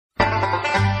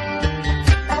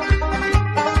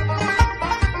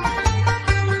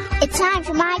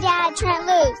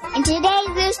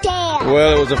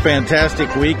Well, it was a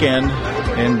fantastic weekend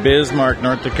in Bismarck,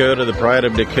 North Dakota, the pride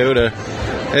of Dakota.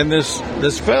 And this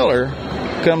feller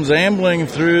comes ambling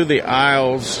through the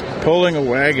aisles, pulling a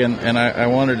wagon, and I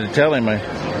wanted to tell him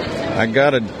I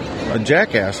got a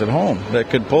jackass at home that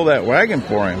could pull that wagon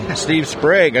for him. Steve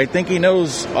Sprague, I think he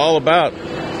knows all about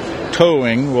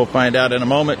towing. We'll find out in a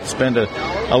moment. Spend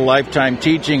a lifetime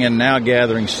teaching and now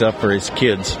gathering stuff for his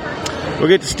kids. We'll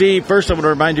get to Steve. First, I want to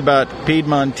remind you about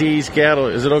Piedmontese cattle.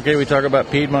 Is it okay we talk about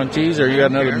Piedmontese, or you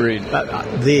got another breed?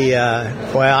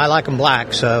 Well, I like them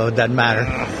black, so it doesn't matter.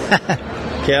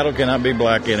 Cattle cannot be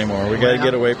black anymore. We got to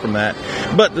get away from that.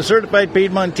 But the certified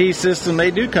Piedmontese system,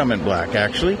 they do come in black,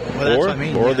 actually,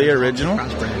 or the original.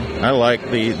 I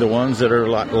like the ones that are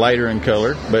lighter in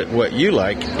color, but what you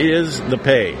like is the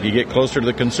pay. You get closer to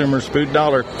the consumer's food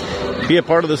dollar. Be a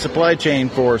part of the supply chain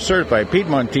for certified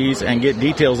Piedmontese and get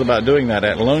details about doing that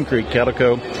at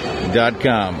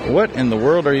LoneCreekCattleCo.com. What in the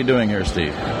world are you doing here,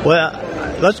 Steve? Well,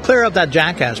 let's clear up that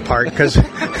jackass part, because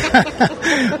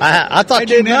I thought I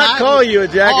did not call you a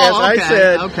jackass. Oh, okay, I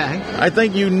said, okay. I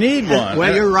think you need one.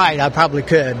 Well, you're right. I probably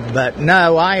could. But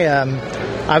no,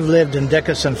 I've lived in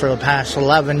Dickinson for the past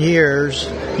 11 years.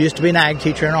 Used to be an ag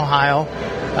teacher in Ohio.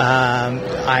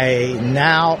 I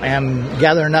now am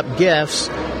gathering up gifts,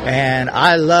 and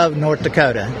I love North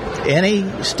Dakota. Any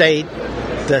state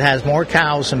that has more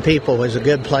cows than people is a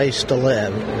good place to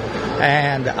live.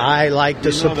 And I like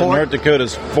to support. North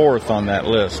Dakota's fourth on that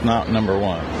list, not number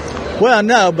one. Well,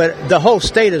 no, but the whole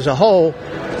state as a whole,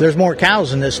 there's more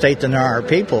cows in this state than there are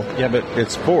people. Yeah, but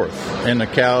it's fourth in the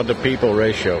cow-to-people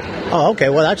ratio. Oh, okay.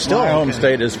 Well, that's still... My home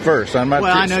state is first. I'm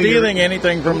not stealing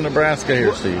anything from Nebraska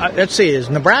here, Steve. Let's see. Is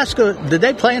Nebraska... Did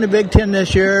they play in the Big Ten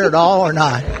this year at all or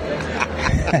not?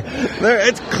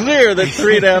 It's clear that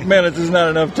 3.5 minutes is not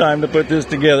enough time to put this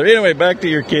together. Anyway, back to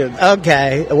your kids.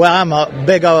 Okay. Well, I'm a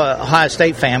big Ohio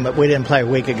State fan, but we didn't play a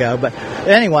week ago. But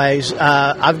anyways,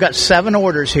 I've got 7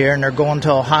 orders here, and they're going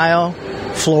to Ohio,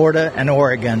 Florida, and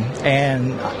Oregon.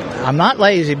 And I'm not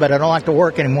lazy, but I don't like to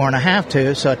work anymore, and I have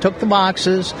to. So I took the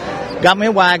boxes, got me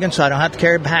a wagon so I don't have to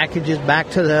carry packages back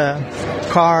to the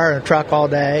car or truck all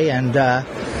day. And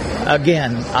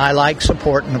again, I like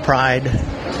supporting the pride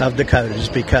of Dakotas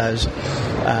because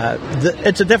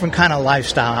it's a different kind of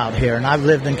lifestyle out here. And I've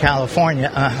lived in California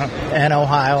and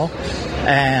Ohio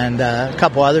and a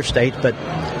couple other states, but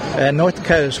North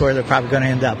Dakota is where they're probably going to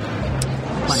end up.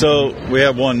 So we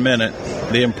have 1 minute.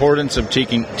 The importance of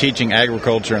teaching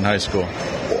agriculture in high school.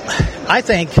 I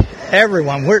think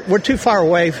everyone, we're too far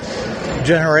away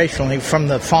generationally from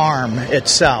the farm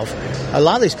itself. A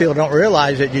lot of these people don't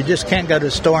realize that you just can't go to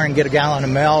the store and get a gallon of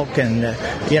milk, and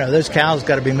those cows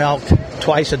got to be milked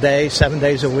twice a day, 7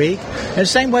 days a week. And the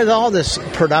same way with all this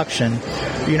production,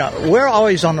 we're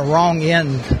always on the wrong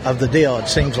end of the deal. It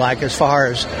seems like, as far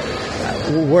as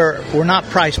we're not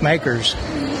price makers,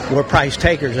 we're price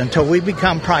takers. Until we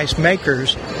become price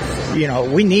makers,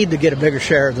 we need to get a bigger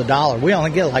share of the dollar. We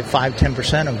only get like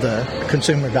 5-10% of the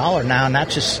consumer dollar now, and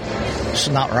that's just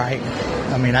not right.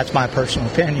 I mean, that's my personal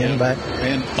opinion, but...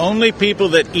 And only people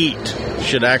that eat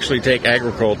should actually take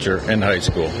agriculture in high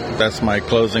school. That's my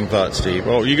closing thought, Steve.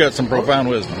 Oh, you got some profound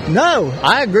wisdom. No,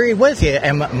 I agree with you.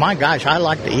 And my gosh, I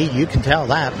like to eat. You can tell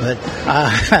that, but...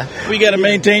 we got to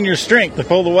maintain your strength to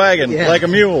pull the wagon like a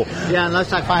mule. Yeah,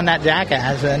 unless I find that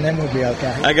jackass, and then we'll be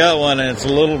okay. I got one, and it's a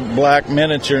little black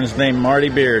miniature, and it's named Marty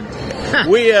Beard.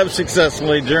 We have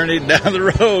successfully journeyed down the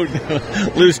road.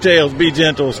 Loose tails, be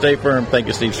gentle, stay firm. Thank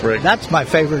you, Steve Sprague. That's my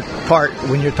favorite part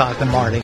when you're talking Marty.